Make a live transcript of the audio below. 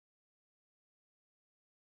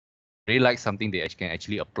really like something, they can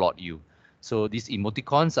actually applaud you. So these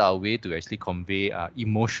emoticons are a way to actually convey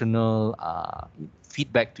emotional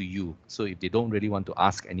feedback to you. So if they don't really want to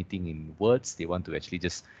ask anything in words, they want to actually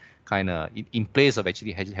just kind of, in place of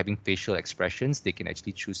actually having facial expressions, they can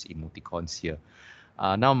actually choose emoticons here.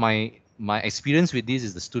 Now my experience with this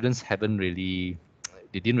is the students haven't really,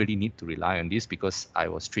 they didn't really need to rely on this because I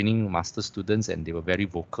was training master students and they were very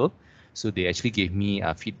vocal. So they actually gave me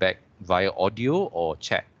feedback via audio or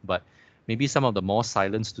chat. But maybe some of the more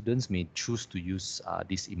silent students may choose to use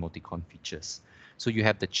these emoticon features. So you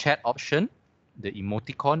have the chat option, the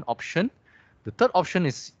emoticon option. The third option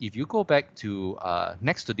is if you go back to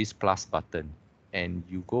next to this plus button and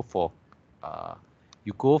you go for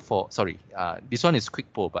sorry, this one is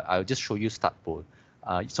quick poll, but I'll just show you start poll.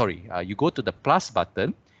 You go to the plus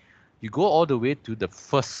button, you go all the way to the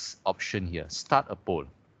first option here, start a poll.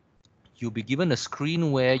 You'll be given a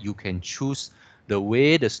screen where you can choose the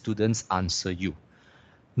way the students answer you.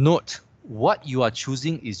 Note, what you are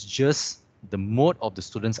choosing is just the mode of the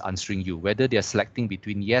students answering you, whether they are selecting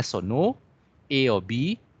between yes or no, A or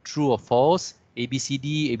B, true or false,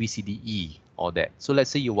 ABCD, ABCDE, or that. So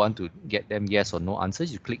let's say you want to get them yes or no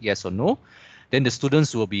answers, you click yes or no, then the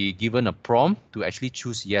students will be given a prompt to actually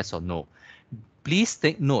choose yes or no. Please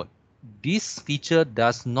take note, this feature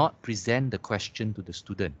does not present the question to the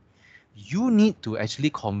student. You need to actually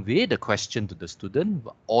convey the question to the student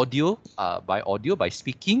by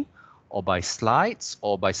speaking, or by slides,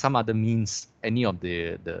 or by some other means, any of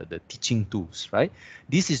the teaching tools, right?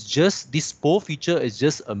 This poll feature is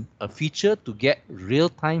just a feature to get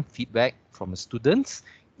real-time feedback from the students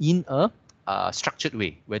in a structured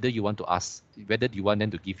way, whether you want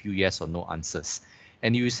them to give you yes or no answers.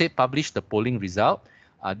 And you say publish the polling result.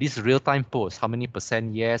 This real-time polls, how many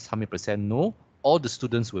percent yes, how many percent no, all the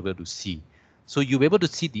students will be able to see. So you'll be able to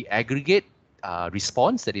see the aggregate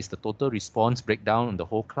response, that is the total response breakdown on the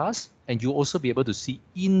whole class, and you'll also be able to see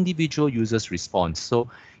individual users' response. So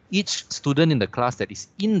each student in the class that is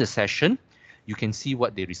in the session, you can see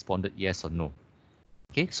what they responded yes or no.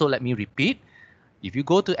 Okay, so let me repeat. If you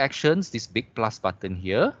go to actions, this big plus button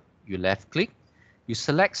here, you left click, you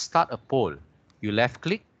select start a poll, you left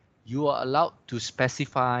click, you are allowed to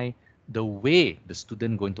specify the way the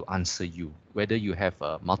student going to answer you, whether you have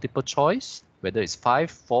a multiple choice, whether it's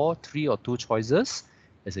 5, 4, 3 or 2 choices,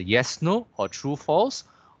 there's a yes, no, or true, false,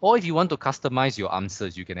 or if you want to customize your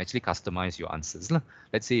answers, you can actually customize your answers.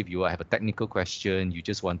 Let's say if you have a technical question, you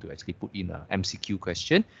just want to actually put in an MCQ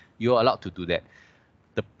question, you're allowed to do that.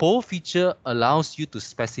 The poll feature allows you to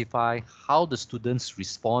specify how the students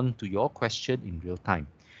respond to your question in real time.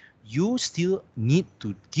 You still need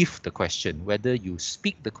to give the question, whether you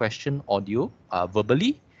speak the question audio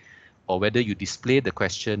verbally, or whether you display the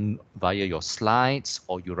question via your slides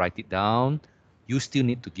or you write it down, you still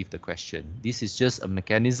need to give the question. This is just a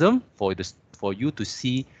mechanism for you to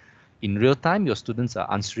see in real time your students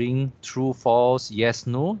are answering true, false, yes,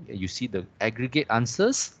 no. You see the aggregate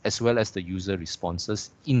answers as well as the user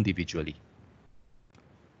responses individually.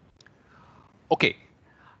 Okay,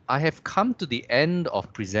 I have come to the end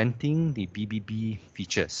of presenting the BBB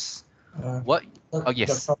features.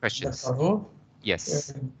 Yes, questions.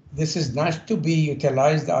 Yes. This is nice to be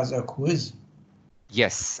utilized as a quiz.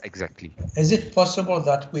 Yes, exactly. Is it possible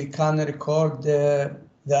that we can record the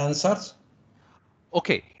answers?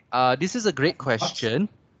 Okay, this is a great question.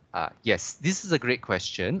 Yes, this is a great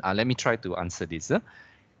question. Let me try to answer this.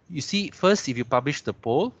 You see, first, if you publish the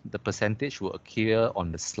poll, the percentage will appear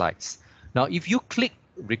on the slides. Now, if you click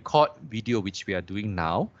record video, which we are doing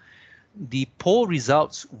now, the poll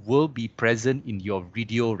results will be present in your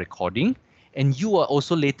video recording, and you are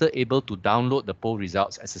also later able to download the poll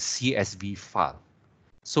results as a CSV file.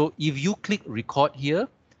 So if you click record here,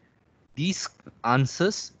 these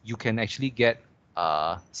answers, you can actually get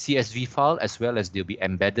a CSV file as well as they'll be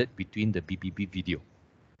embedded between the BBB video.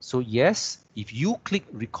 So yes, if you click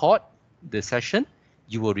record the session,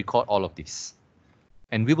 you will record all of this.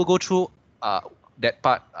 And we will go through that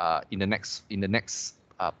part in the next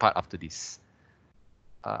part after this.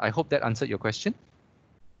 I hope that answered your question.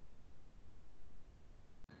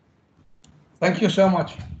 Thank you so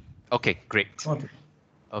much. Okay, great.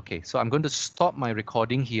 Okay, so I'm going to stop my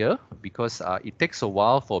recording here because it takes a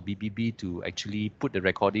while for BBB to actually put the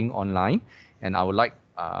recording online, and I would like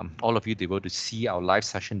all of you to be able to see our live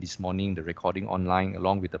session this morning, the recording online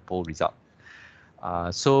along with the poll result.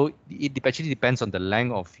 So it actually depends on the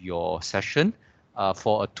length of your session.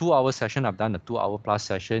 For a 2-hour session, I've done a 2-hour plus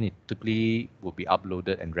session. It typically will be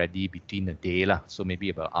uploaded and ready between a day, so maybe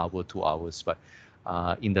about an hour, 2 hours. But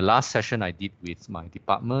in the last session I did with my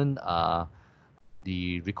department,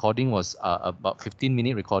 The recording was about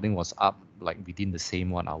 15-minute recording was up like within the same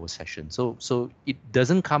 1 hour session. So it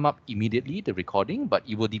doesn't come up immediately, the recording, but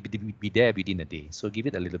it will be there within a day. So give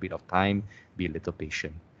it a little bit of time, be a little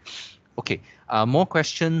patient. Okay, more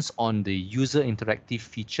questions on the user interactive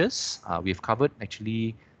features. We've covered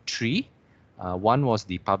actually 3. One was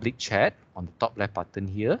the public chat on the top left button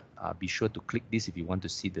here. Be sure to click this if you want to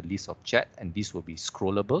see the list of chat, and this will be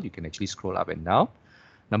scrollable. You can actually scroll up and down.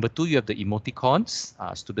 Number 2, you have the emoticons.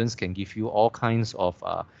 Students can give you all kinds of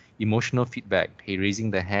emotional feedback. Hey,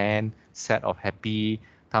 raising the hand, sad or happy,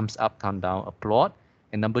 thumbs up, thumb down, applaud.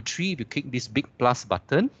 And number 3, if you click this big plus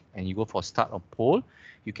button and you go for start a poll,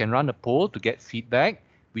 you can run a poll to get feedback,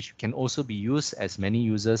 which can also be used, as many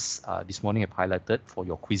users this morning have highlighted, for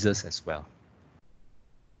your quizzes as well.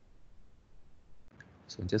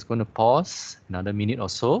 So I'm just going to pause another minute or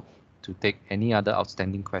so to take any other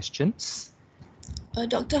outstanding questions.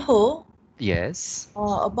 Dr. Ho? Yes.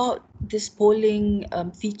 About this polling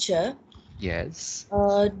feature. Yes.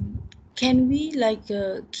 Can we like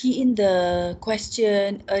key in the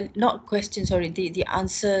question, not question, sorry, the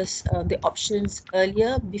answers, the options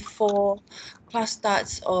earlier before class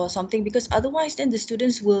starts or something? Because otherwise then the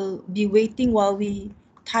students will be waiting while we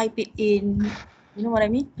type it in. You know what I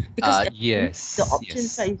mean? Because yes, the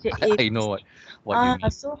options, yes. right? You say I know what you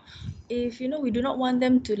mean. So if we do not want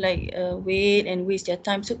them to like wait and waste their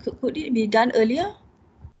time, so could it be done earlier?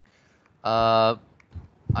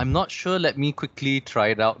 I'm not sure. Let me quickly try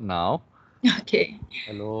it out now. Okay.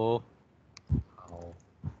 Hello.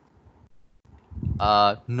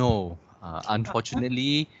 No.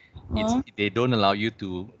 Unfortunately, they don't allow you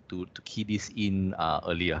to key this in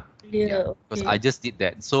earlier. Yeah, because I just did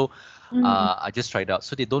that. So I just tried out.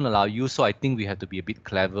 So they don't allow you. So I think we have to be a bit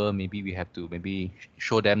clever. Maybe we have to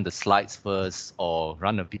show them the slides first, or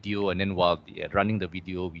run a video, and then while running the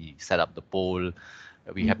video, we set up the poll.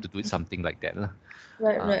 We have to do it something like that.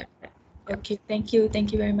 Right. Okay, thank you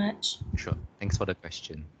very much. Sure, thanks for the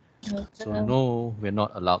question. Okay. So no, we're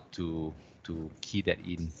not allowed to key that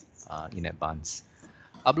in advance.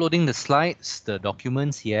 Uploading the slides, the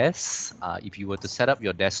documents, yes. If you were to set up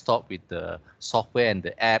your desktop with the software and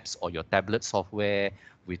the apps, or your tablet software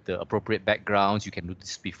with the appropriate backgrounds, you can do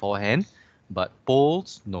this beforehand. But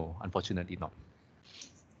polls, no, unfortunately not.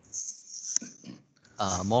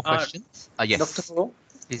 More questions? Yes. Dr. Ho,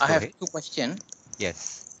 I have 2 questions.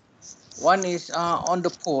 Yes. One is on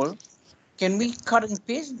the poll. Can we cut and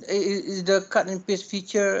paste? Is the cut and paste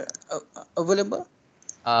feature available?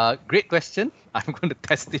 Great question. I'm going to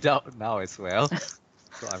test it out now as well.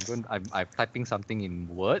 So I'm typing something in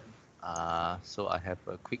Word. So I have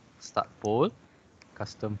a quick start poll,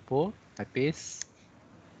 custom poll. I paste.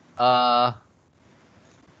 Let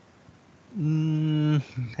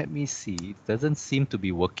me see. It doesn't seem to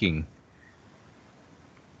be working.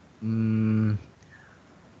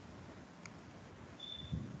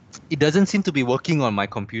 It doesn't seem to be working on my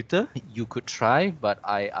computer. You could try, but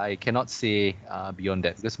I cannot say beyond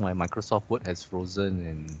that, because my Microsoft Word has frozen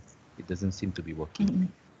and it doesn't seem to be working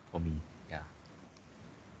for me. Yeah.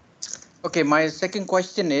 Okay, my second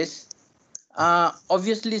question is,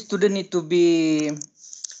 obviously students need to be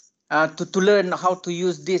to learn how to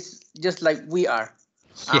use this just like we are.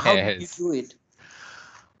 Yes. How do you do it?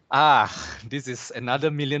 This is another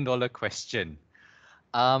 $1 million question.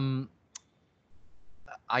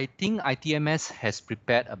 I think ITMS has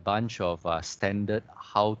prepared a bunch of standard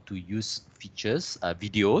how to use features,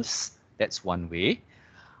 videos. That's one way.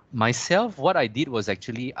 Myself, what I did was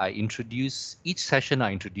actually each session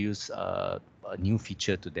I introduce a new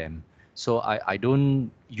feature to them. So I don't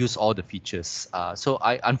use all the features. So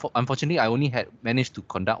unfortunately, I only had managed to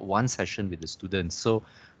conduct one session with the students. So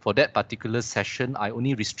for that particular session, I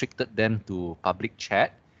only restricted them to public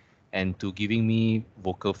chat and to giving me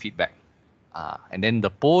vocal feedback. And then the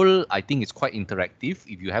poll, I think, is quite interactive.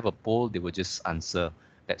 If you have a poll, they will just answer.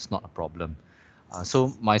 That's not a problem.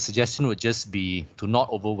 So my suggestion would just be to not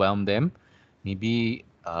overwhelm them. Maybe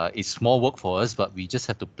it's more work for us, but we just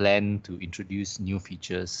have to plan to introduce new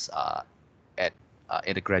features at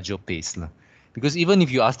a gradual pace. Because even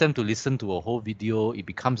if you ask them to listen to a whole video, it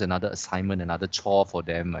becomes another assignment, another chore for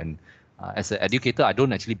them. And as an educator, I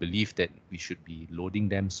don't actually believe that we should be loading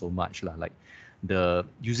them so much. Like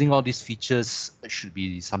using all these features should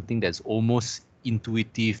be something that's almost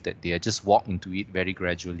intuitive, that they just walk into it very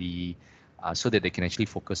gradually, so that they can actually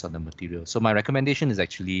focus on the material. So my recommendation is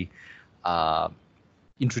actually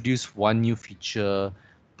introduce one new feature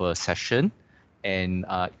per session. And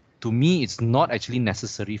to me, it's not actually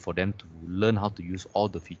necessary for them to learn how to use all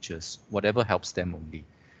the features, whatever helps them only.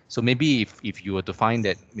 So maybe if you were to find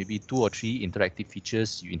that maybe 2 or 3 interactive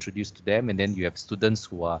features you introduce to them, and then you have students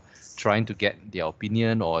who are trying to get their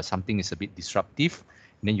opinion or something is a bit disruptive,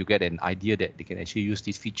 and then you get an idea that they can actually use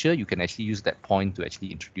this feature, you can actually use that point to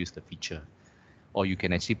actually introduce the feature. Or you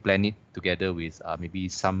can actually plan it together with maybe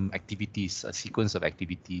some activities, a sequence of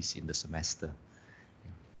activities in the semester.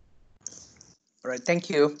 All right, thank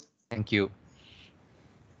you. Thank you.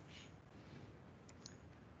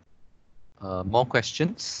 More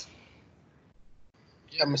questions?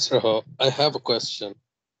 Yeah, Mr. Ho, I have a question.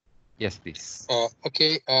 Yes, please.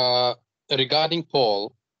 Okay, regarding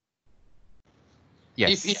poll,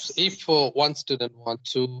 Yes. if one student want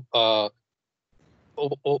to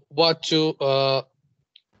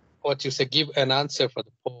give an answer for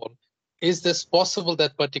the poll, is this possible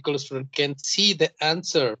that particular student can see the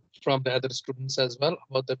answer from the other students as well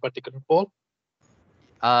about the particular poll?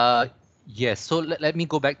 Yes. So let me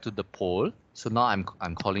go back to the poll. So now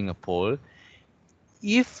I'm calling a poll.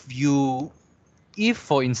 If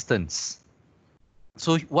for instance,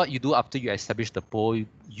 so what you do after you establish the poll,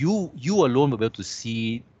 you alone will be able to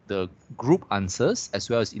see the group answers as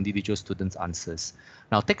well as individual students' answers.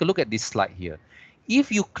 Now take a look at this slide here.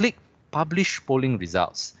 If you click publish polling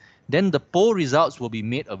results, then the poll results will be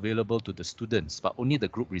made available to the students, but only the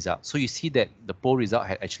group results. So you see that the poll result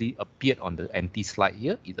had actually appeared on the empty slide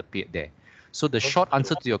here. It appeared there. So the short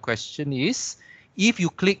answer to your question is, if you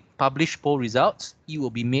click publish poll results, it will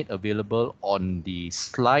be made available on the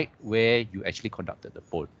slide where you actually conducted the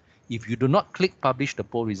poll. If you do not click publish the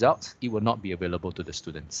poll results, it will not be available to the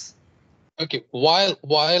students. Okay, while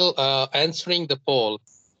answering the poll,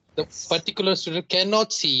 the particular student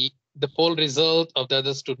cannot see the poll result of the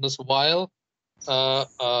other students while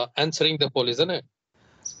answering the poll, isn't it?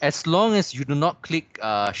 As long as you do not click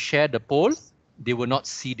share the poll, they will not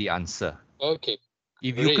see the answer. Okay.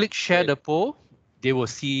 If you click share the poll, they will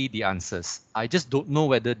see the answers. I just don't know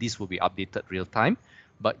whether this will be updated real time,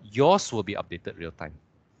 but yours will be updated real time.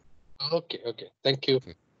 Okay, thank you.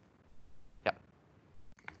 Okay. Yeah.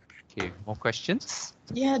 Okay, more questions?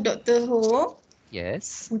 Yeah, Dr. Ho.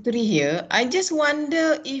 Yes. Putri here. I just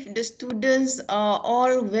wonder if the students are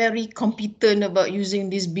all very competent about using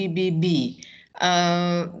this BBB.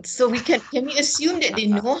 So can we assume that they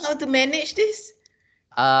know how to manage this?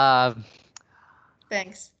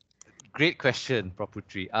 Thanks. Great question,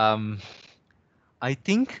 Praputri. I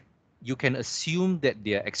think you can assume that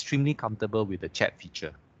they are extremely comfortable with the chat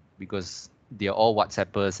feature because they are all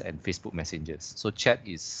WhatsAppers and Facebook messengers. So chat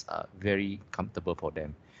is very comfortable for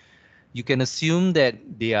them. You can assume that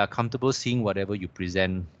they are comfortable seeing whatever you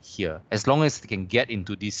present here. As long as they can get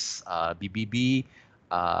into this BBB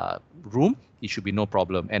room, it should be no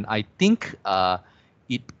problem. And I think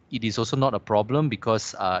it is also not a problem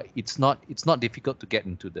because it's not difficult to get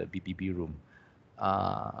into the BBB room.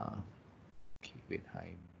 Okay, wait,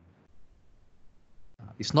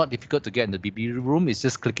 it's not difficult to get in the BBB room. It's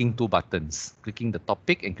just clicking 2 buttons, clicking the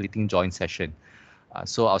topic and clicking join session.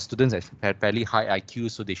 So our students have fairly high IQ,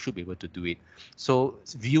 so they should be able to do it. So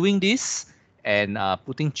viewing this and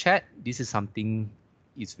putting chat, this is something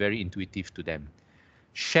is very intuitive to them.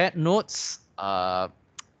 Shared notes, the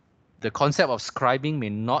concept of scribing may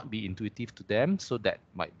not be intuitive to them, so that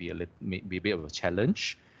might be a bit of a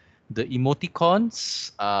challenge. The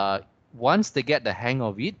emoticons, once they get the hang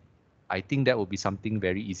of it, I think that will be something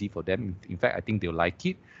very easy for them. In fact, I think they'll like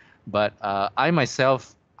it. But I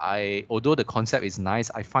myself, although the concept is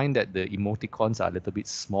nice, I find that the emoticons are a little bit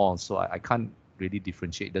small, so I can't really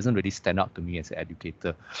differentiate. It doesn't really stand out to me as an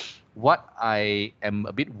educator. What I am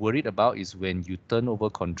a bit worried about is when you turn over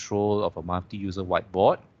control of a multi-user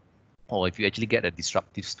whiteboard, or if you actually get a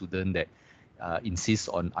disruptive student that insists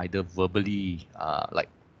on either verbally like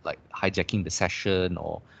hijacking the session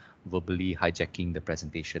or verbally hijacking the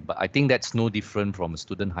presentation. But I think that's no different from a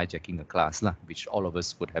student hijacking a class, which all of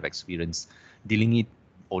us would have experienced dealing it,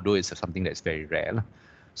 although it's something that's very rare.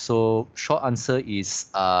 So short answer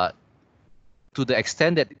is to the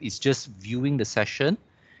extent that it's just viewing the session,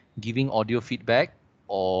 giving audio feedback,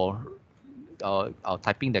 or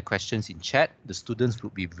typing their questions in chat, the students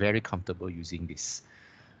would be very comfortable using this.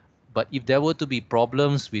 But if there were to be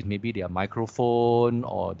problems with maybe their microphone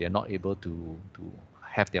or they're not able to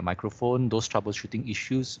have their microphone, those troubleshooting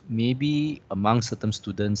issues, maybe among certain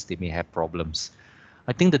students, they may have problems.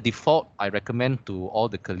 I think the default I recommend to all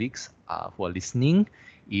the colleagues who are listening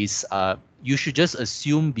is you should just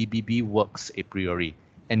assume BBB works a priori.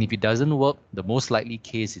 And if it doesn't work, the most likely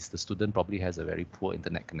case is the student probably has a very poor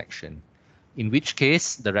internet connection. In which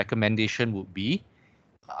case, the recommendation would be,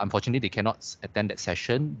 unfortunately, they cannot attend that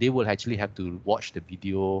session. They will actually have to watch the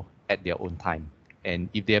video at their own time. And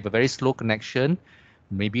if they have a very slow connection,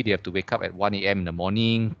 Maybe they have to wake up at 1 a.m. in the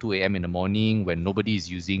morning, 2 a.m. in the morning when nobody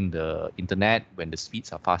is using the internet, when the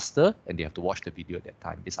speeds are faster, and they have to watch the video at that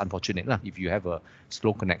time. It's unfortunate. If you have a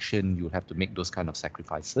slow connection, you'll have to make those kind of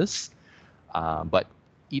sacrifices. But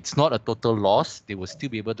it's not a total loss. They will still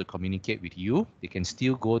be able to communicate with you. They can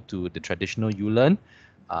still go to the traditional ULearn.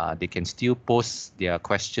 They can still post their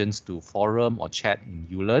questions to forum or chat in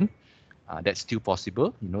ULearn. That's still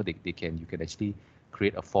possible. You know, you can actually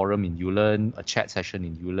create a forum in ULearn, a chat session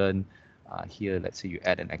in ULearn. Here, let's say you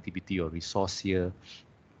add an activity or resource here.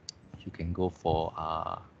 You can go for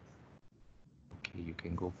okay, you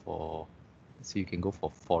can go for, so you can go for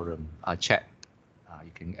forum, chat.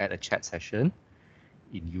 You can add a chat session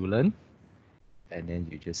in ULearn, and then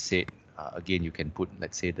you just say, again, you can put,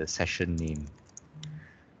 let's say, the session name.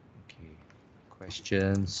 Okay,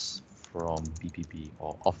 questions from BBB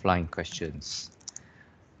or offline questions.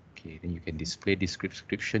 Okay, then you can display this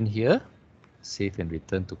description here, save and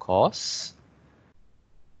return to course.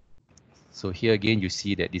 So here again, you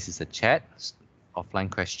see that this is a chat,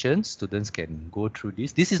 offline questions. Students can go through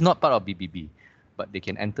this. This is not part of BBB, but they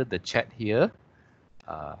can enter the chat here.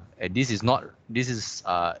 And this is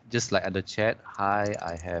just like other chat. Hi,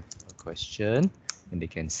 I have a question, and they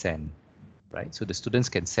can send, right? So the students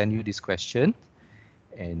can send you this question,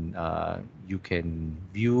 and you can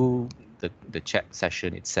view the chat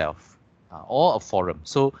session itself or a forum.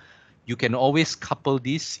 So you can always couple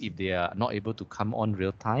this if they are not able to come on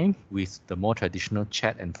real time with the more traditional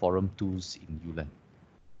chat and forum tools in ULearn.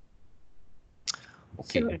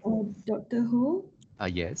 Okay. So, Dr. Ho?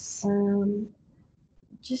 Yes.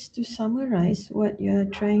 Just to summarize, what you're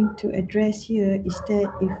trying to address here is that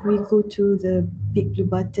if we go to the big blue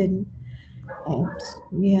button,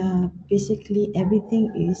 basically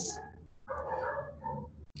everything is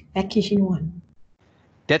packaged in one.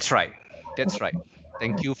 That's right. That's right.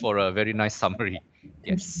 Thank you for a very nice summary.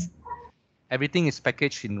 Yes. Everything is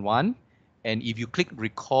packaged in one. And if you click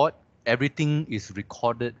record, everything is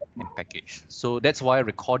recorded and packaged. So that's why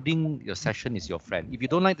recording your session is your friend. If you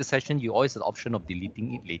don't like the session, you always have the option of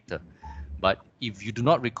deleting it later. But if you do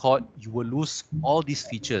not record, you will lose all these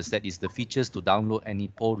features. That is the features to download any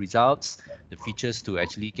poll results, the features to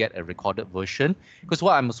actually get a recorded version. Because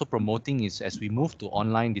what I'm also promoting is as we move to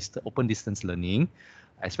online open distance learning,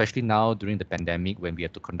 especially now during the pandemic when we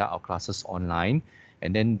have to conduct our classes online,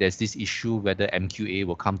 and then there's this issue whether MQA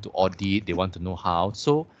will come to audit, they want to know how.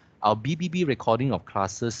 So our BBB recording of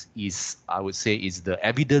classes is, I would say, is the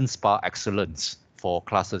evidence par excellence for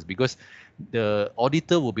classes, because the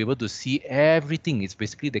auditor will be able to see everything. It's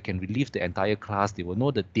basically they can relive the entire class. They will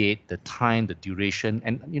know the date, the time, the duration.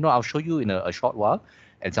 And, you know, I'll show you in a short while,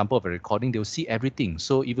 example of a recording, they'll see everything.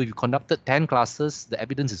 So if you conducted 10 classes, the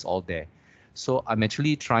evidence is all there. So I'm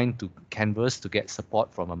actually trying to canvas to get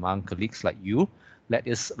support from among colleagues like you. Let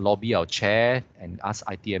us lobby our chair and ask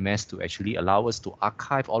ITMS to actually allow us to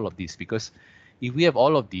archive all of this, because if we have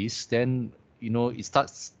all of these, then, you know, it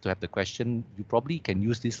starts to have the question, you probably can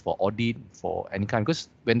use this for audit, for any kind, because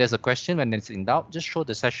when there's a question, when it's in doubt, just show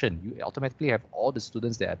the session. You automatically have all the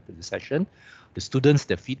students that are at the session, the students,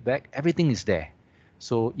 the feedback, everything is there.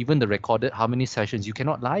 So even the recorded, how many sessions, you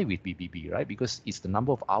cannot lie with BBB, right? Because it's the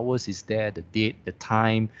number of hours is there, the date, the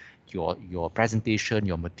time, your presentation,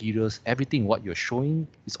 your materials, everything, what you're showing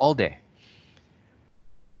is all there.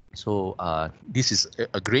 So this is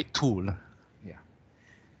a great tool. Yeah.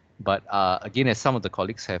 But again, as some of the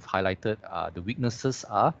colleagues have highlighted, the weaknesses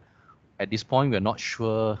are, at this point, we're not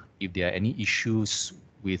sure if there are any issues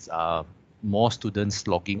with more students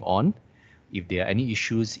logging on. If there are any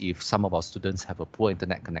issues, if some of our students have a poor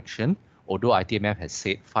internet connection, although ITMF has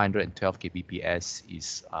said 512 kbps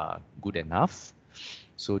is good enough.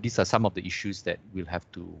 So these are some of the issues that we'll have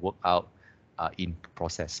to work out in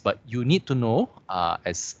process. But you need to know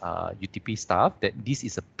as UTP staff that this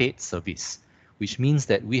is a paid service, which means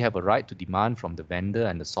that we have a right to demand from the vendor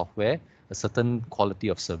and the software a certain quality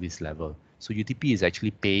of service level. So UTP is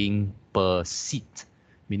actually paying per seat,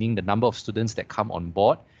 meaning the number of students that come on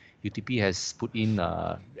board. UTP has put in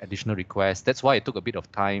additional requests. That's why it took a bit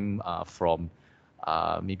of time from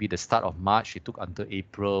maybe the start of March. It took until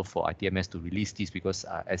April for ITMS to release this, because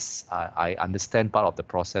as I understand, part of the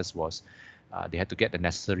process was they had to get the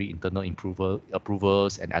necessary internal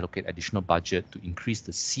approvals and allocate additional budget to increase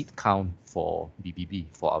the seat count for BBB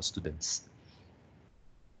for our students.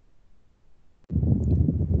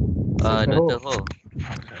 Dr. Ho.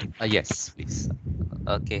 Yes, please.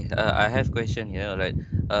 Okay, I have question here.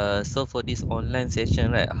 Right. So for this online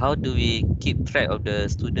session, right, how do we keep track of the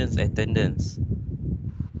students' attendance?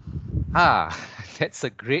 That's a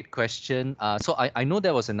great question. So I know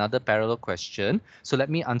there was another parallel question. So let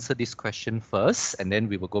me answer this question first, and then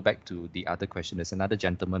we will go back to the other question. There's another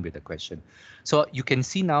gentleman with a question. So you can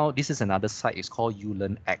see now, this is another site. It's called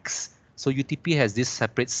ULearn X. So UTP has this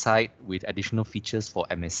separate site with additional features for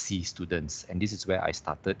MSc students. And this is where I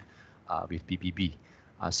started with BBB.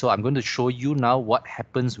 So I'm going to show you now what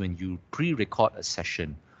happens when you pre-record a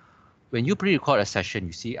session. When you pre-record a session,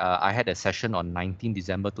 you see, I had a session on 19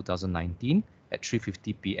 December 2019 at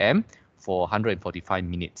 3:50 p.m. for 145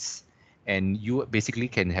 minutes. And you basically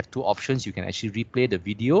can have two options. You can actually replay the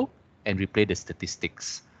video and replay the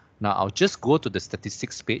statistics. Now, I'll just go to the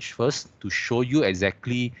statistics page first to show you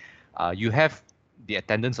exactly, you have the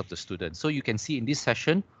attendance of the students. So you can see in this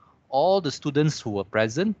session, all the students who were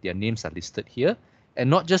present, their names are listed here. And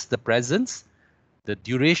not just the presence, the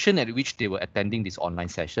duration at which they were attending this online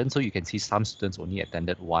session. So you can see some students only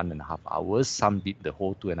attended 1.5 hours, some did the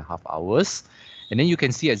whole 2.5 hours. And then you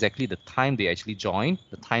can see exactly the time they actually joined,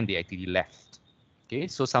 the time they actually left. Okay,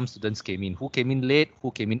 so some students came in. Who came in late,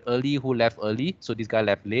 who came in early, who left early. So this guy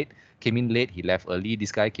left late, came in late, he left early.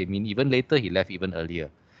 This guy came in even later, he left even earlier.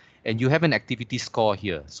 And you have an activity score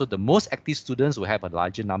here. So the most active students will have a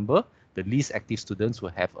larger number, the least active students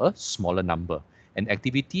will have a smaller number. And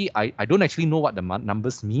activity, I don't actually know what the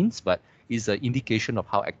numbers means, but is an indication of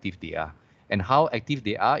how active they are. And how active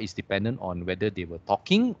they are is dependent on whether they were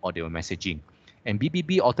talking or they were messaging. And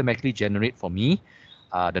BBB automatically generate for me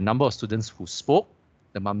the number of students who spoke,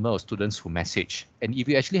 the number of students who messaged. And if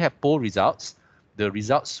you actually have poll results, the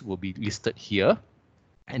results will be listed here.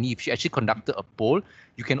 And if you actually conducted a poll,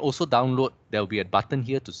 you can also download, there will be a button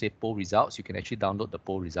here to say poll results. You can actually download the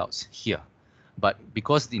poll results here. But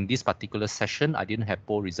because in this particular session, I didn't have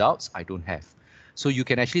poll results, I don't have. So you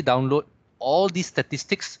can actually download all these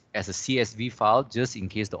statistics as a CSV file, just in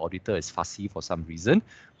case the auditor is fussy for some reason.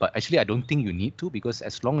 But actually, I don't think you need to, because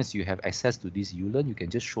as long as you have access to this ULearn, you can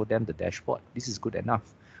just show them the dashboard. This is good enough.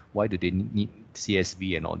 Why do they need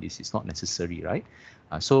CSV and all this? It's not necessary, right?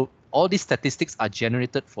 So all these statistics are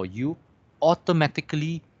generated for you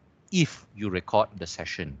automatically if you record the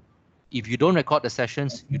session. If you don't record the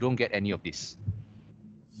sessions, you don't get any of this.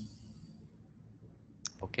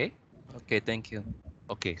 Okay. Okay, thank you.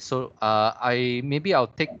 Okay, so maybe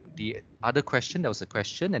I'll take the other question. There was a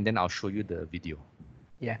question, and then I'll show you the video.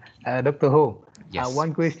 Yeah, Dr. Ho. Yes.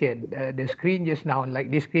 One question. The screen just now,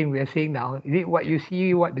 like this screen we are seeing now, is it what you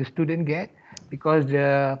see, what the student get? Because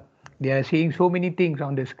they are seeing so many things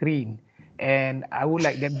on the screen, and I would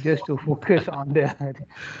like them just to focus on the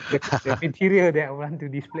material that I want to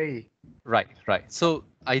display. Right. So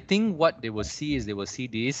I think what they will see is they will see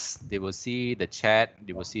this, they will see the chat,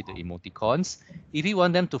 they will see the emoticons. If you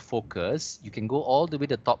want them to focus, you can go all the way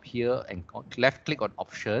to the top here and left click on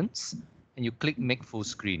options, and you click make full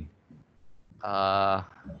screen.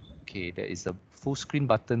 Okay, there is a full screen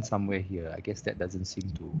button somewhere here. I guess that doesn't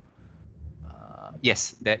seem to.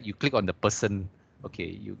 Yes, that you click on the person. Okay,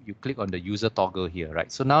 you click on the user toggle here,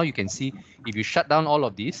 right? So now you can see if you shut down all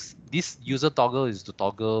of this user toggle is to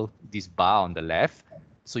toggle this bar on the left.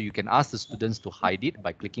 So you can ask the students to hide it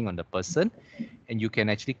by clicking on the person, and you can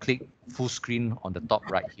actually click full screen on the top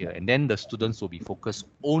right here. And then the students will be focused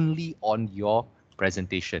only on your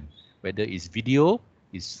presentation, whether it's video,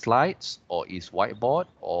 it's slides, or it's whiteboard,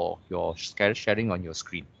 or your sharing on your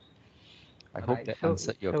screen. I hope that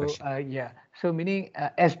answered your question. Yeah, so meaning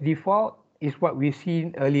as default is what we've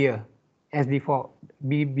seen earlier. As default,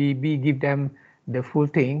 BBB give them the full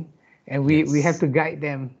thing, and we have to guide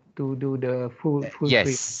them to do the full screen.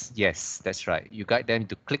 Yes, that's right. You guide them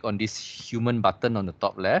to click on this human button on the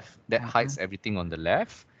top left. That hides everything on the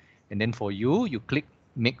left. And then for you, you click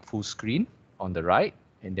make full screen on the right,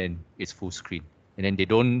 and then it's full screen. And then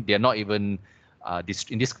they're not even,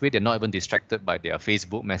 in this way, they're not even distracted by their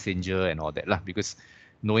Facebook Messenger and all that, because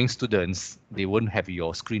knowing students, they won't have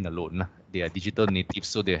your screen alone. They are digital natives,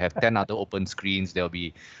 so they have 10 other open screens. There'll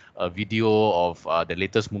be a video of the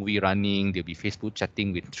latest movie running. They'll be Facebook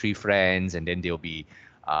chatting with 3 friends, and then they'll be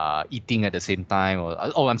eating at the same time.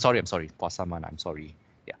 Or I'm sorry, Pasaman, I'm sorry.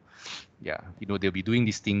 Yeah. They'll be doing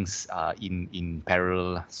these things in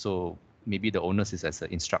parallel. So maybe the onus is as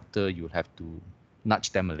an instructor, you'll have to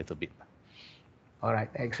nudge them a little bit. All right,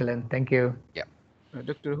 excellent. Thank you. Yeah.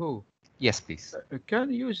 Dr. Ho. Yes, please.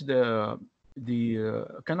 Can you use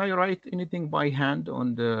can I write anything by hand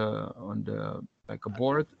on the like a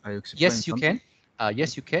board? Yes, you can.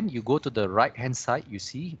 Yes, you can. You go to the right-hand side. You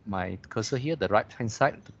see my cursor here, the right-hand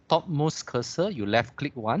side, the topmost cursor. You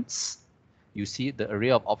left-click once. You see the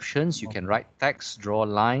array of options. You can write text, draw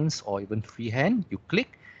lines, or even freehand. You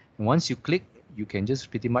click. And once you click, you can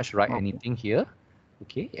just pretty much write anything here.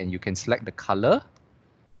 Okay, and you can select the color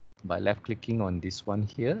by left clicking on this one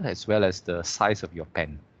here, as well as the size of your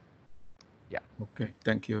pen. Yeah. Okay,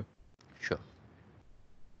 thank you. Sure.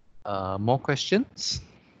 More questions?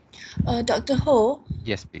 Dr. Ho,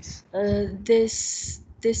 Yes, please. this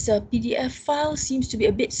PDF file seems to be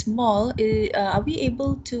a bit small. Are we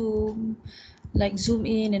able to like zoom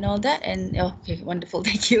in and all that? And okay, wonderful,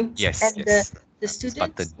 thank you. Yes, And yes. the students,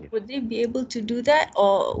 Button, yeah. would they be able to do that,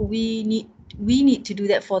 or we need to do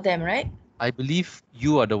that for them, right? I believe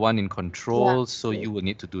you are the one in control, Yeah. so you will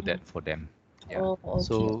need to do that for them. Yeah. Oh,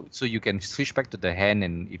 okay. So you can switch back to the hand,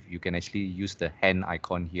 and if you can actually use the hand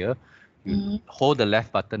icon here, you Mhm. hold the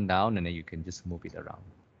left button down, and then you can just move it around.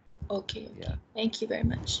 Okay. Yeah. Thank you very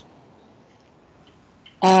much.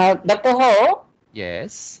 Dr. Ho,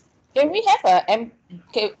 Yes. can we have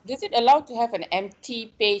is it allowed to have an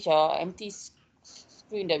empty page or empty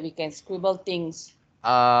screen that we can scribble things?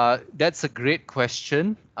 That's a great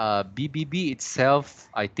question. BBB itself,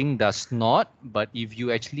 I think, does not. But if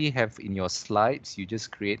you actually have in your slides, you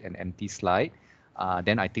just create an empty slide,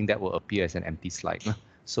 then I think that will appear as an empty slide.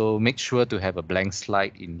 So make sure to have a blank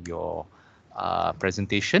slide in your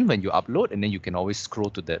presentation when you upload, and then you can always scroll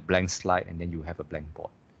to the blank slide, and then you have a blank board.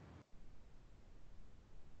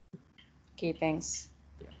 Okay, thanks.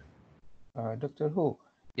 Dr. Ho,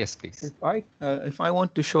 Yes, please. if I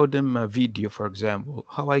want to show them a video, for example,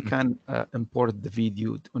 how I can import the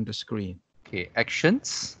video on the screen? Okay,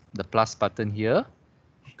 actions, the plus button here.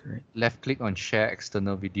 Okay. Left click on share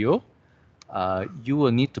external video. You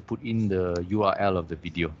will need to put in the URL of the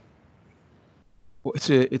video. Well,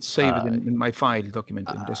 it's saved in my file document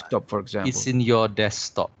in desktop, for example. It's in your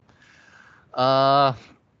desktop.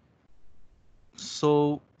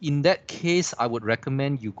 So in that case, I would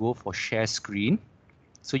recommend you go for share screen.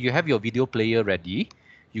 So you have your video player ready.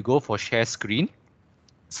 You go for share screen,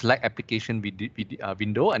 select application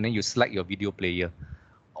window, and then you select your video player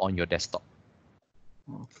on your desktop.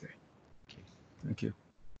 Okay. Thank you.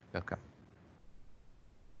 Welcome.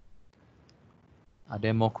 Are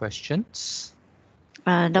there more questions?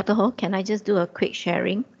 Dr. Ho, can I just do a quick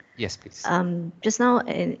sharing? Yes, please. Just now,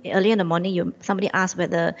 earlier in the morning, somebody asked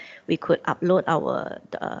whether we could upload our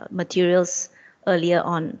materials earlier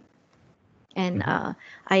on. And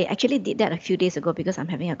I actually did that a few days ago because I'm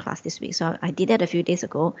having a class this week. So I did that a few days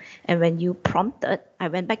ago. And when you prompted, I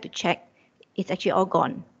went back to check. It's actually all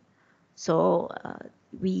gone. So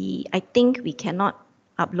I think we cannot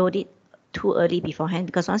upload it too early beforehand,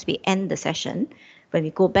 because once we end the session, when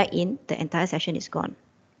we go back in, the entire session is gone.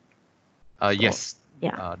 Yes.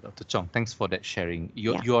 Yeah. Dr. Chong, thanks for that sharing.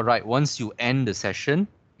 You are right. Once you end the session,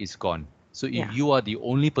 it's gone. So if you are the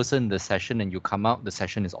only person in the session and you come out, the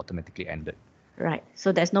session is automatically ended. Right.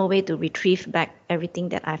 So there's no way to retrieve back everything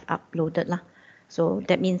that I've uploaded lah. So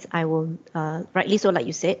that means I will, rightly so, like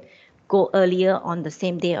you said, go earlier on the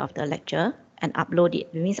same day of the lecture and upload it.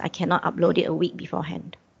 It means I cannot upload it a week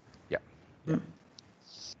beforehand. Yeah.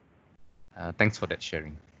 Thanks for that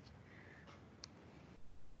sharing.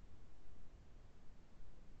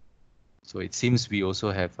 So it seems we also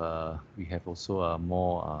have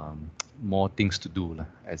more things to do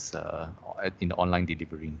as in the online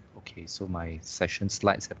delivering. Okay, so my session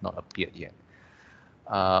slides have not appeared yet.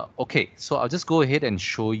 Okay, so I'll just go ahead and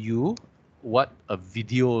show you what a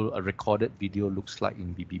recorded video looks like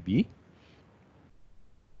in BBB.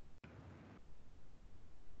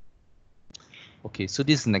 Okay, so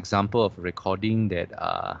this is an example of a recording that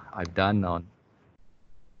I've done on.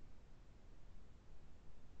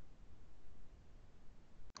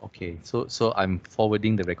 Okay, so I'm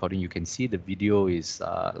forwarding the recording. You can see the video is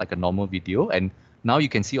like a normal video, and now you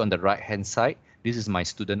can see on the right-hand side, this is my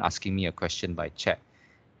student asking me a question by chat.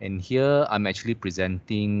 And here I'm actually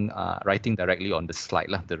presenting, writing directly on the slide.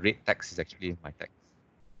 The red text is actually my text.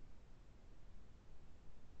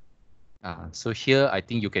 So here, I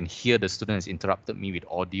think you can hear the student has interrupted me with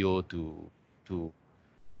audio to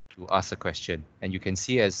ask a question. And you can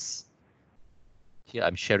see as here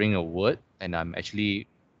I'm sharing a word and I'm actually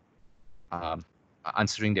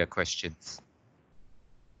answering their questions.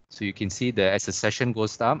 So you can see that as the session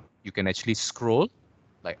goes down, you can actually scroll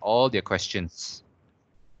like all their questions.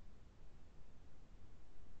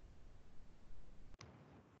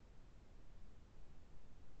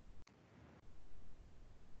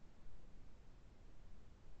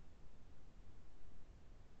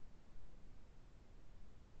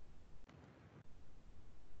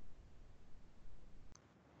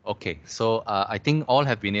 Okay, so I think all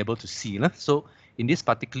have been able to see. So in this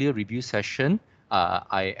particular review session,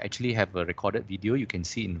 I actually have a recorded video. You can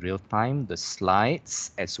see in real time the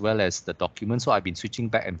slides as well as the documents. So I've been switching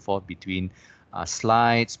back and forth between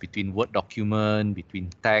slides, between Word document, between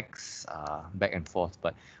text, back and forth.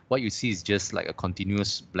 But what you see is just like a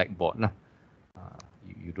continuous blackboard.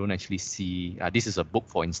 You don't actually see, this is a book,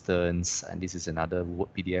 for instance, and this is another Word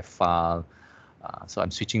PDF file. So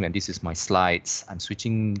I'm switching, and this is my slides. I'm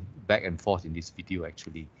switching back and forth in this video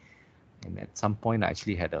actually. And at some point, I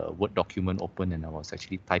actually had a Word document open and I was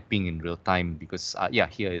actually typing in real time because, yeah,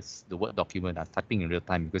 here is the Word document. I'm typing in real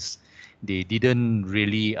time because they didn't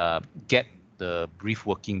really get the brief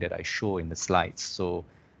working that I show in the slides. So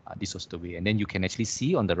this was the way. And then you can actually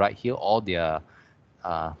see on the right here all their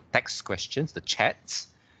text questions, the chats.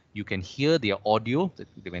 You can hear their audio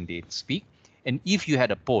when they speak. And if you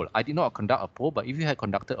had a poll, I did not conduct a poll, but if you had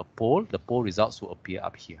conducted a poll, the poll results will appear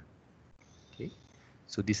up here. Okay.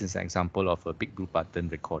 So this is an example of a big blue button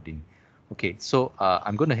recording. Okay, so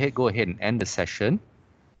I'm going to go ahead and end the session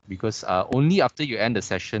because only after you end the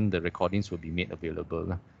session, the recordings will be made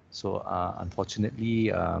available. So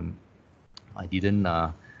unfortunately, I didn't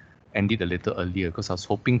end it a little earlier because I was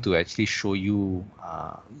hoping to actually show you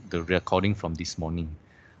the recording from this morning.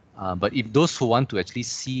 But if those who want to actually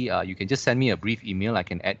see, you can just send me a brief email. I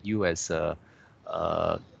can add you as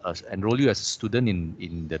enroll you as a student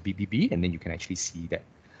in the BBB, and then you can actually see that.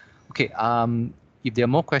 Okay. If there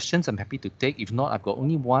are more questions, I'm happy to take. If not, I've got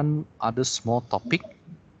only one other small topic.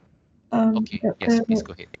 Okay. Yes, please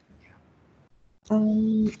go ahead.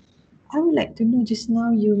 I would like to know, just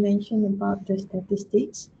now you mentioned about the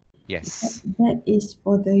statistics. Yes. That is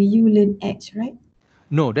for the ULearn X, right?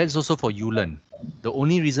 No, that's also for ULearn. The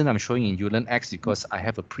only reason I'm showing in ULearn X is because I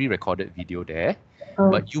have a pre-recorded video there,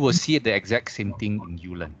 but you will see the exact same thing in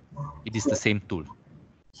ULearn. It is the same tool.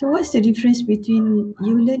 So what's the difference between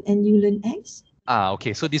ULearn and ULearn X?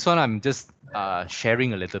 Okay, so this one I'm just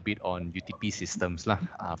sharing a little bit on UTP systems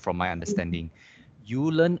from my understanding.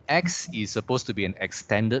 ULearn X is supposed to be an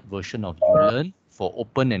extended version of ULearn for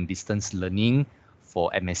open and distance learning for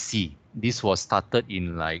MSc. This was started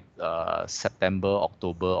in like September,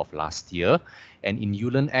 October of last year. And in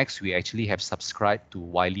ULearn X, we actually have subscribed to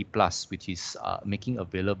Wiley Plus, which is making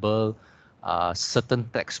available certain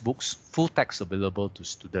textbooks, full text available to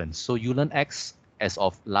students. So ULearn X, as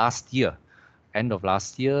of last year, end of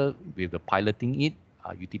last year, with the piloting it,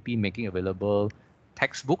 UTP making available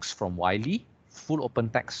textbooks from Wiley, full open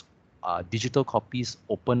text, digital copies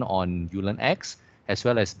open on ULearn X, as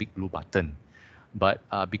well as Big Blue Button. But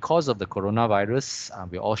because of the coronavirus,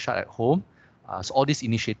 we're all shut at home. So all these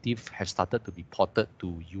initiatives have started to be ported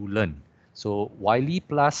to ULearn. So Wiley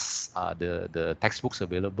plus the textbooks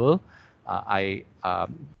available,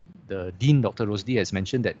 the Dean, Dr. Rosdi, has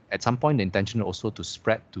mentioned that at some point the intention also to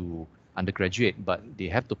spread to undergraduate, but they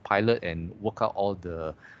have to pilot and work out all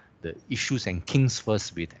the issues and kinks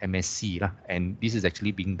first with MSc. And this is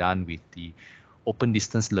actually being done with the open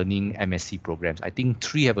distance learning MSc programs. I think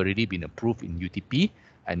 3 have already been approved in UTP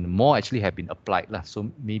and more actually have been applied.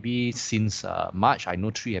 So maybe since March, I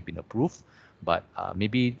know 3 have been approved, but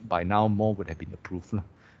maybe by now more would have been approved.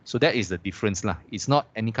 So that is the difference. It's not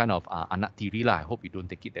any kind of anak tiri. I hope you don't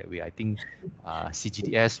take it that way. I think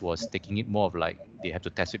CGTS was taking it more of like they have to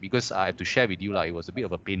test it, because I have to share with you, it was a bit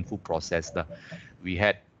of a painful process. We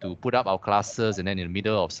had to put up our classes, and then in the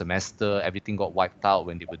middle of semester, everything got wiped out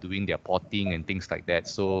when they were doing their porting and things like that.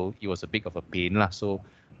 So it was a bit of a pain. So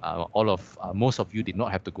most of you did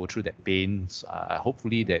not have to go through that pain.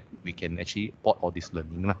 Hopefully that we can actually port all this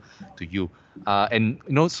learning to you. And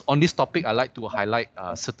on this topic, I like to highlight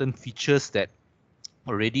certain features that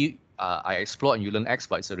already I explored in ULearn X,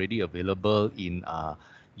 but it's already available in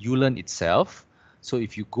ULearn itself. So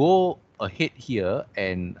if you go ahead here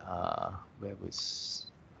and where was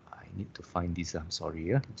I need to find this? I'm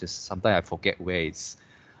sorry. Just sometimes I forget where it's.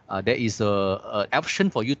 There is a option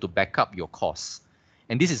for you to back up your course.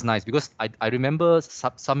 And this is nice because I remember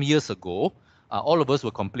some years ago, all of us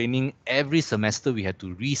were complaining every semester we had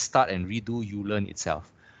to restart and redo ULearn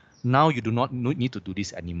itself. Now you do not need to do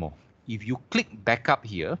this anymore. If you click back up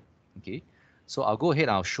here, okay, so I'll go ahead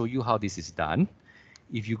and I'll show you how this is done.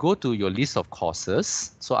 If you go to your list of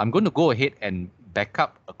courses, so I'm going to go ahead and back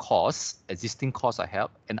up a course, existing course I have,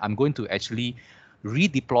 and I'm going to actually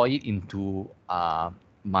redeploy it into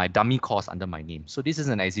my dummy course under my name. So this is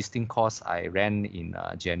an existing course I ran in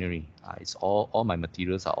January. It's all my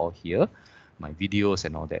materials are all here, my videos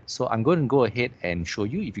and all that. So I'm going to go ahead and show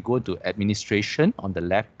you. If you go to administration on the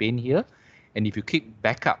left pane here, and if you click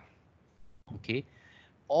backup, okay,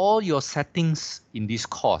 all your settings in this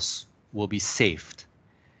course will be saved.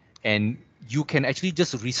 And you can actually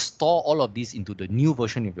just restore all of these into the new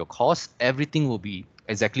version of your course. Everything will be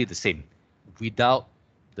exactly the same without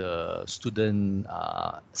the student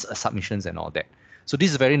submissions and all that. So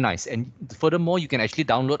this is very nice. And furthermore, you can actually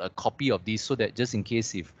download a copy of this so that just in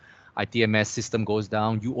case if ITMS system goes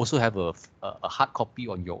down, you also have a hard copy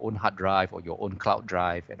on your own hard drive or your own cloud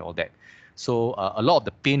drive and all that. So a lot of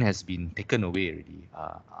the pain has been taken away already.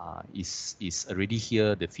 Is already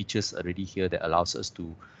here. The features already here that allows us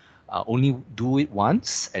to only do it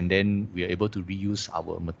once, and then we are able to reuse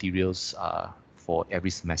our materials for every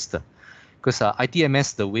semester. Because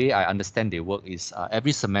ITMS, the way I understand they work is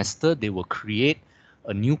every semester they will create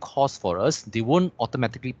a new course for us. They won't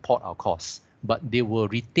automatically port our course, but they will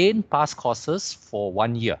retain past courses for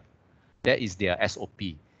 1 year. That is their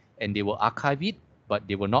SOP. And they will archive it, but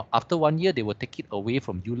they will not, after 1 year, they will take it away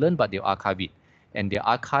from ULearn, but they'll archive it. And their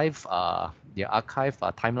archive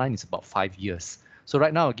timeline is about 5 years. So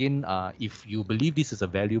right now, again, if you believe this is a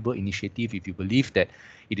valuable initiative, if you believe that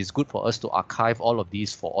it is good for us to archive all of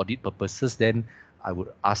these for audit purposes, then I would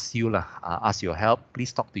ask you, ask your help.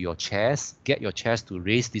 Please talk to your chairs, get your chairs to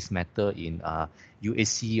raise this matter in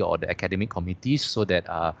UAC or the academic committees so that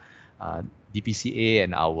DPCA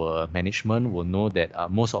and our management will know that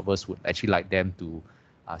most of us would actually like them to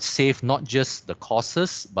save not just the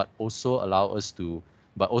courses, but also allow us to,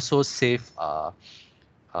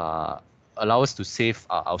 allow us to save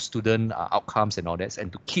our student outcomes and all that,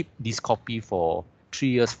 and to keep this copy for 3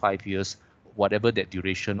 years, 5 years, whatever that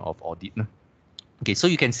duration of audit. Okay, so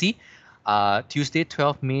you can see Tuesday,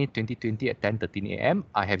 12 May 2020 at 10:13 a.m.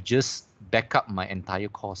 I have just backup my entire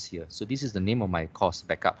course here. So this is the name of my course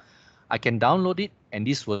backup. I can download it, and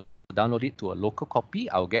this will download it to a local copy.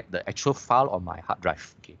 I'll get the actual file on my hard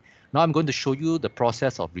drive. Okay. Now I'm going to show you the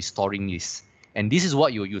process of restoring this. And this is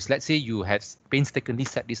what you'll use. Let's say you have painstakingly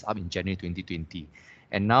set this up in January 2020.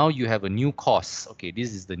 And now you have a new course. Okay,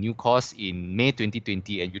 this is the new course in May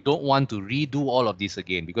 2020. And you don't want to redo all of this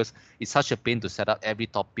again because it's such a pain to set up every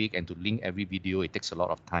topic and to link every video. It takes a lot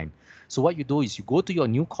of time. So what you do is you go to your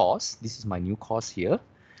new course. This is my new course here.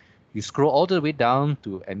 You scroll all the way down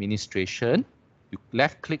to administration. You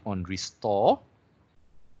left click on restore.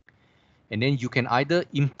 And then you can either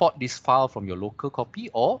import this file from your local copy,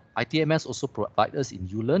 or ITMS also provide us in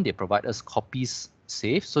ULearn. They provide us copies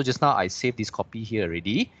saved. So just now I saved this copy here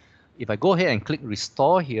already. If I go ahead and click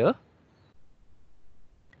restore here,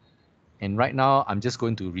 and right now I'm just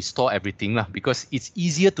going to restore everything because it's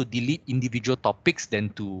easier to delete individual topics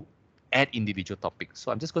than to add individual topics.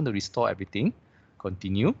 So I'm just going to restore everything.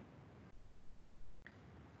 Continue.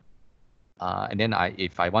 And then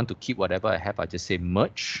if I want to keep whatever I have, I just say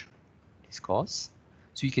merge this course.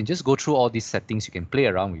 So you can just go through all these settings. You can play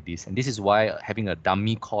around with this. And this is why having a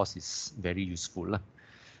dummy course is very useful.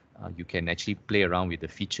 You can actually play around with the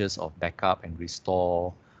features of backup and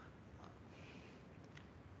restore.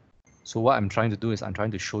 So what I'm trying to do is I'm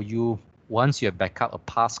trying to show you once you have backup a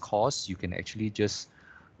past course, you can actually just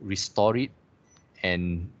restore it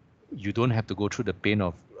and you don't have to go through the pain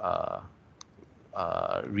of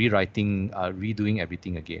redoing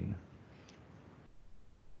everything again.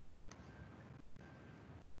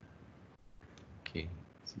 Okay,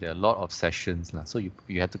 so there are a lot of sessions now. So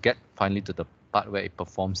you have to get finally to the part where it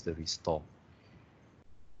performs the restore.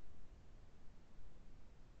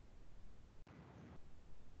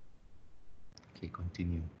 Okay,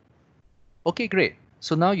 continue. Okay, great.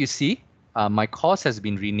 So now you see my course has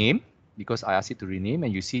been renamed because I asked it to rename,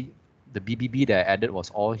 and you see the BBB that I added was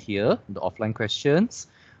all here, the offline questions,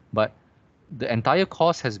 but the entire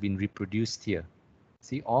course has been reproduced here.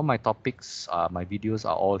 See, all my topics, my videos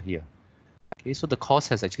are all here. Okay, so the course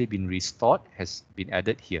has actually been restored, has been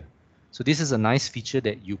added here. So this is a nice feature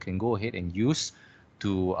that you can go ahead and use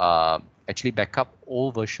to actually back up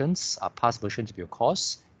old versions, past versions of your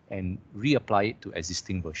course, and reapply it to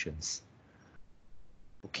existing versions.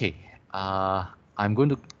 Okay, I'm going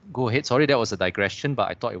to go ahead. Sorry, that was a digression,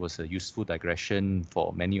 but I thought it was a useful digression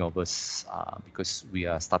for many of us because we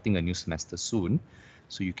are starting a new semester soon.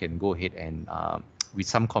 So you can go ahead and, with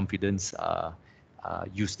some confidence,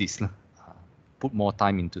 use this. Put more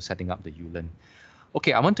time into setting up the ULearn.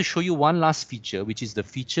 Okay, I want to show you one last feature, which is the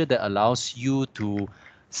feature that allows you to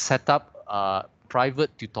set up private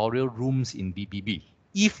tutorial rooms in BBB,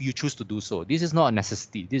 if you choose to do so. This is not a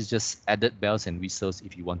necessity. This is just added bells and whistles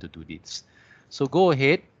if you want to do this. So go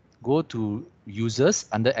ahead, go to users,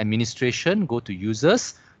 under administration, go to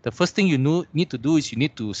users. The first thing you need to do is you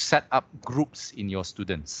need to set up groups in your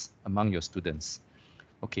students, among your students.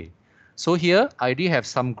 Okay, so here I already have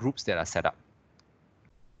some groups that are set up.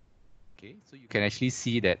 Okay, so you can actually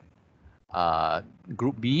see that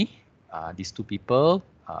group B, these two people,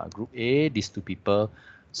 group A, these two people.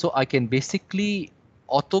 So I can basically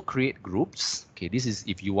auto create groups. Okay, this is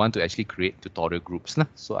if you want to actually create tutorial groups.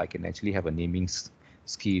 So I can actually have a naming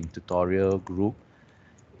scheme, tutorial group.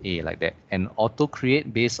 A like that, and auto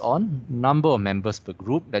create based on number of members per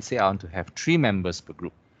group. Let's say I want to have 3 members per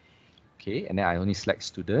group. Okay, and then I only select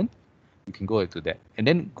student. You can go to that. And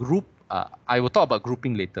then group, I will talk about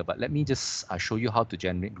grouping later, but let me just show you how to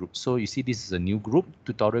generate groups. So you see this is a new group,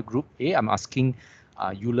 tutorial group A. I'm asking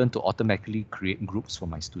ULearn to automatically create groups for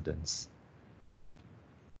my students.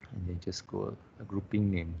 And then just go a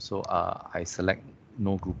grouping name. So I select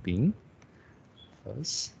no grouping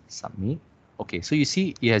first, submit. Okay, so you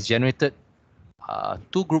see it has generated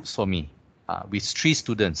 2 groups for me with 3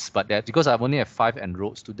 students, but that because I only have 5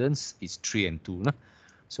 enrolled students, it's 3 and 2. No?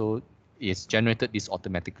 So it's generated this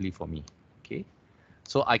automatically for me. Okay,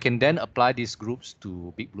 so I can then apply these groups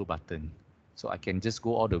to Big Blue Button. So I can just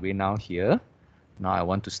go all the way now here. Now I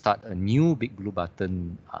want to start a new Big Blue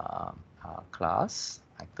Button class.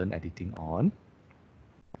 I turn editing on.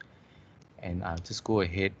 And I'll just go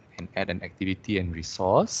ahead and add an activity and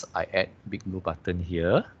resource. I add Big Blue Button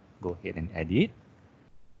here. Go ahead and edit.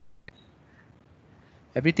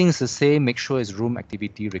 Everything is the same. Make sure it's room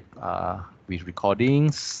activity with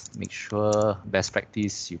recordings. Make sure best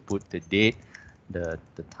practice, you put the date, the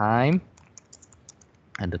time,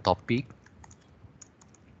 and the topic.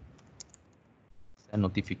 Send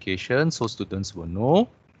notification so students will know.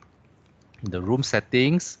 In the room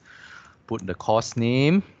settings, put the course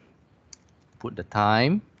name, put the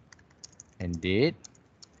time and date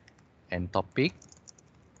and topic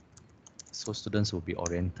so students will be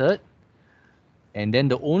oriented. And then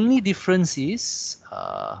the only difference is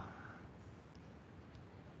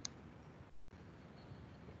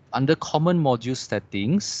under common module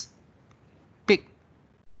settings, pick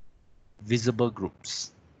visible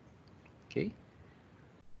groups. Okay.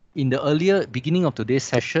 In the earlier beginning of today's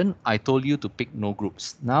session, I told you to pick no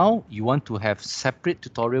groups. Now you want to have separate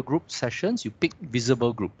tutorial group sessions, you pick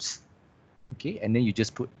visible groups. Okay, and then you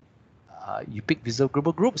just put, you pick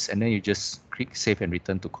visible groups and then you just click save and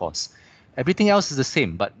return to course. Everything else is the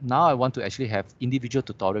same, but now I want to actually have individual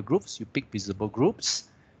tutorial groups. You pick visible groups,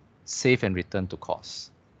 save and return to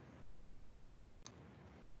course.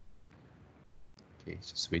 Okay,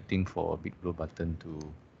 just waiting for a Big Blue Button to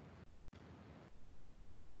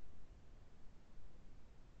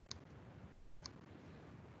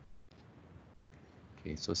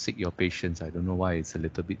okay, so seek your patience. I don't know why it's a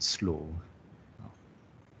little bit slow.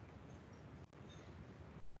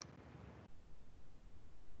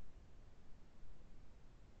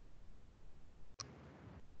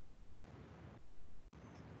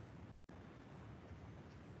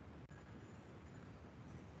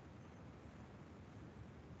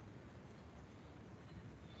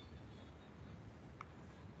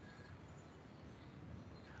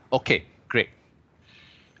 Okay, great.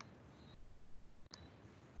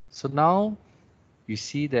 So now you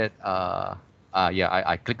see that, yeah,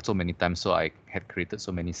 I clicked so many times, so I had created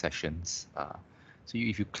so many sessions. So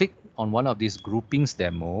if you click on one of these groupings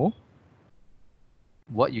demo,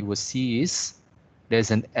 what you will see is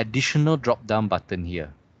there's an additional drop-down button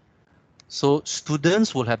here. So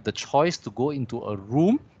students will have the choice to go into a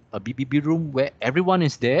room, a BBB room where everyone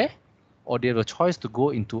is there, or they have a choice to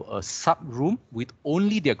go into a sub-room with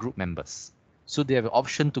only their group members. So they have an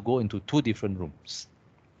option to go into 2 different rooms.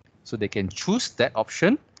 So they can choose that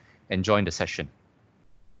option and join the session.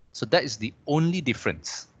 So that is the only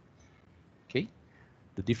difference. Okay.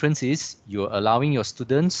 The difference is you're allowing your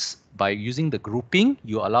students, by using the grouping,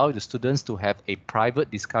 you allow the students to have a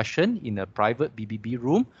private discussion in a private BBB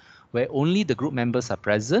room where only the group members are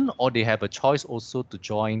present, or they have a choice also to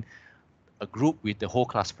join a group with the whole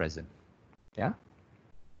class present. Yeah.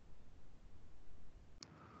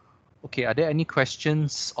 Okay, are there any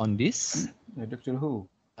questions on this? Dr. Hu?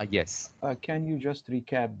 Yes. Can you just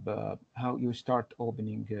recap how you start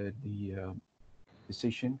opening the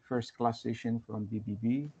session, first class session from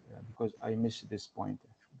BBB? Because I missed this point.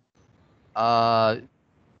 I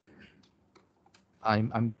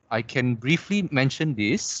can briefly mention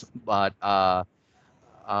this, but I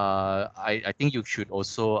think you should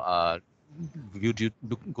also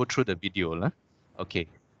go through the video. Okay,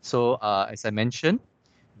 so as I mentioned,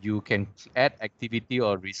 you can add activity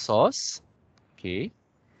or resource. Okay,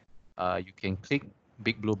 you can click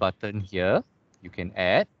Big Blue Button here. You can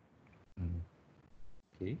add.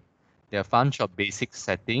 Okay, there are a bunch of basic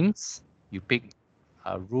settings. You pick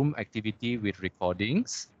a room activity with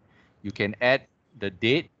recordings. You can add the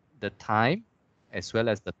date, the time, as well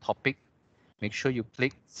as the topic. Make sure you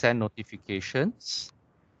click send notifications.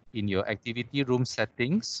 In your activity room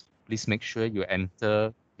settings, please make sure you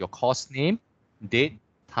enter your course name, date,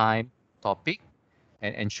 time, topic,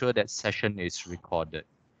 and ensure that session is recorded.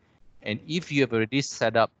 And if you have already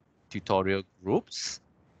set up tutorial groups,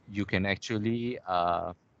 you can actually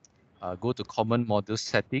go to Common Module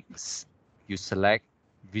Settings. You select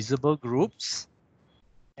Visible Groups,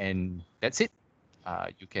 and that's it.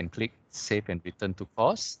 You can click Save and Return to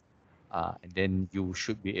Course, and then you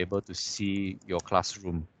should be able to see your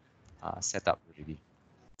classroom set up already.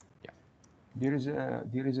 There is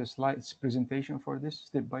a slides presentation for this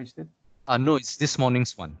step by step. No, it's this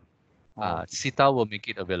morning's one. Sita will make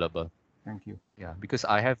it available. Thank you. Yeah, because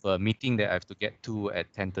I have a meeting that I have to get to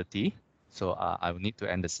at 10:30, so I will need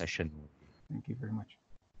to end the session. Thank you very much.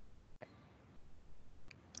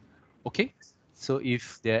 Okay, so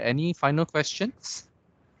if there are any final questions,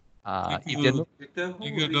 if there are no...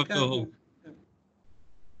 Thank you, Dr. Ho.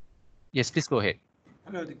 Yes, please go ahead.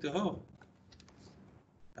 Hello, Dr. Ho.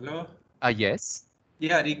 Hello. Yes.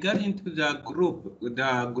 Yeah, regarding to the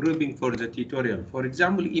grouping for the tutorial. For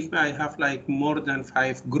example, if I have like more than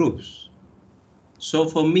 5 groups, so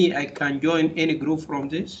for me, I can join any group from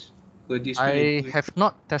this? I have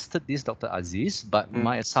not tested this, Dr. Aziz, but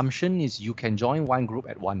my assumption is you can join one group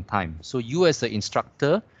at one time. So you as an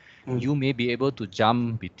instructor, you may be able to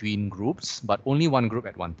jump between groups, but only one group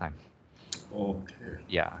at one time. Okay.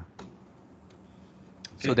 Yeah.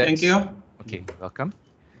 Okay, so that's, thank you. Okay, welcome.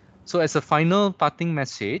 So as a final parting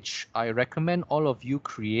message, I recommend all of you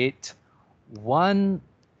create one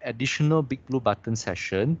additional Big Blue Button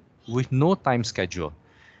session with no time schedule.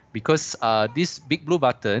 Because this Big Blue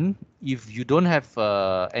Button, if you don't have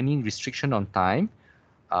any restriction on time,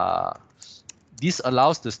 this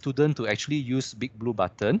allows the student to actually use Big Blue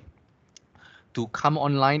Button to come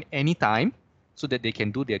online anytime so that they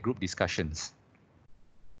can do their group discussions.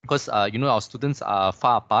 Because you know, our students are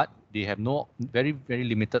far apart, they have no very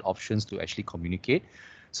limited options to actually communicate.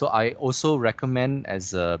 So I also recommend,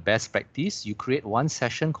 as a best practice, you create one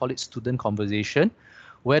session, call it student conversation,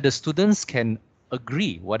 where the students can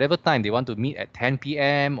agree whatever time they want to meet at 10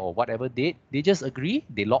 p.m. or whatever date. They just agree,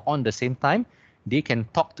 they log on the same time, they can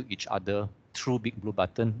talk to each other through Big Blue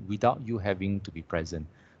Button without you having to be present.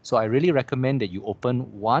 So I really recommend that you open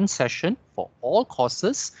one session for all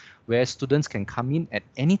courses where students can come in at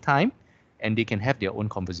any time and they can have their own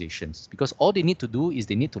conversations. Because all they need to do is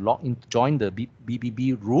they need to log in, join the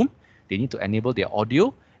BBB room, they need to enable their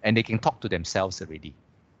audio, and they can talk to themselves already.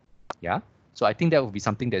 Yeah. So I think that would be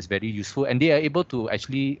something that's very useful, and they are able to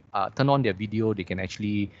actually turn on their video, they can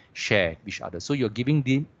actually share with each other. So you're giving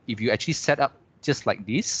them, if you actually set up just like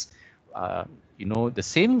this, you know, the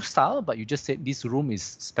same style, but you just said this room is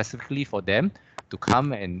specifically for them to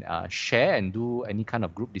come and share and do any kind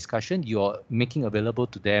of group discussion. You're making available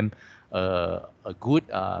to them a good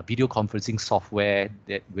video conferencing software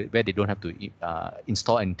that where they don't have to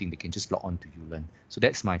install anything, they can just log on to ULearn. So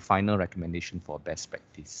that's my final recommendation for best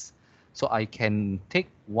practice. So I can take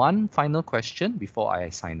one final question before I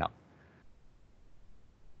sign up.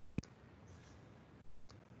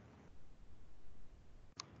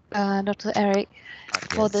 Dr. Eric,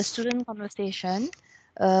 for the Yes. student conversation,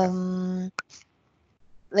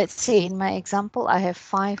 let's say in my example, I have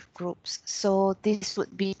 5 groups. So this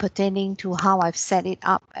would be pertaining to how I've set it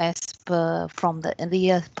up as per from the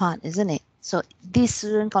earlier part, isn't it? So this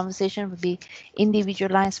student conversation would be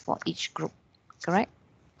individualized for each group, correct?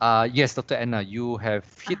 Yes, Dr. Anna, you have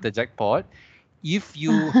hit the jackpot. If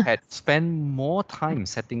you had spent more time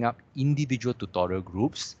setting up individual tutorial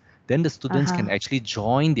groups, then the students can actually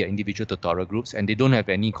join their individual tutorial groups and they don't have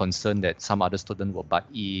any concern that some other student will butt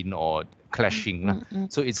in or clashing.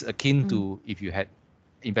 So it's akin to if you had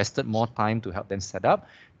invested more time to help them set up,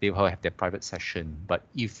 they will have their private session. But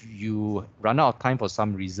if you run out of time for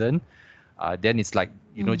some reason, then it's like,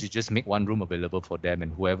 you know, you just make one room available for them,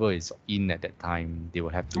 and whoever is in at that time, they will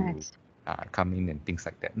have to come in and things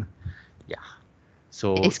like that. Yeah.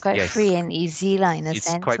 So it's quite yes, free and easy in a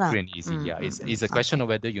sense. It's quite free and easy. Yeah, it's a question of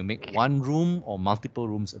whether you make one room or multiple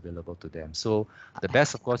rooms available to them. So the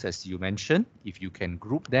best, of course, as you mentioned, if you can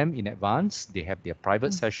group them in advance, they have their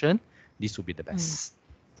private session, this will be the best.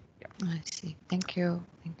 Yeah. I see. Thank you.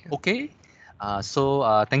 Thank you. Okay.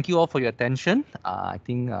 So thank you all for your attention. I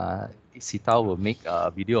think Sita will make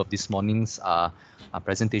a video of this morning's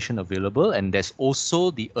presentation available, and there's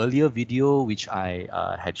also the earlier video which I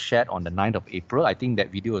had shared on the 9th of April. I think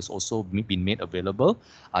that video has also been made available.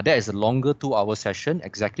 That is a longer 2-hour session,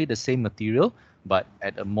 exactly the same material, but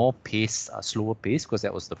at a more pace, slower pace, because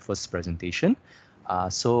that was the first presentation.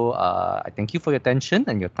 So I thank you for your attention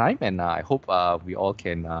and your time, and I hope we all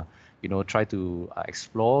can you know, try to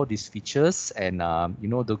explore these features, and you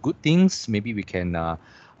know, the good things maybe we can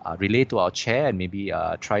relay to our chair, and maybe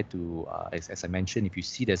try to, as I mentioned, if you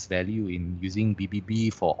see there's value in using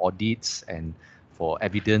BBB for audits and for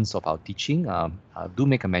evidence of our teaching, do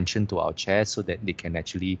make a mention to our chair so that they can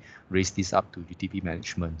actually raise this up to UTP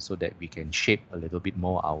management so that we can shape a little bit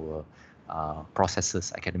more our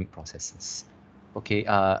processes, academic processes. Okay,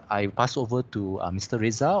 I pass over to Mr.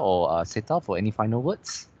 Reza or Seta for any final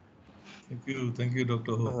words. Thank you,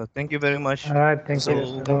 Dr. Ho. Thank you very much. Thank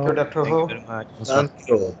you, Thank you, Dr. Thank Ho. you very much.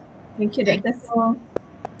 Thank you, Dr. Ho.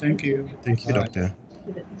 Thank you. Thank you, Doctor. Thank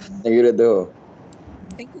you, Dr. Ho. Thank you, Dr. Ho.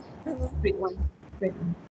 Thank you. Great one. Great one.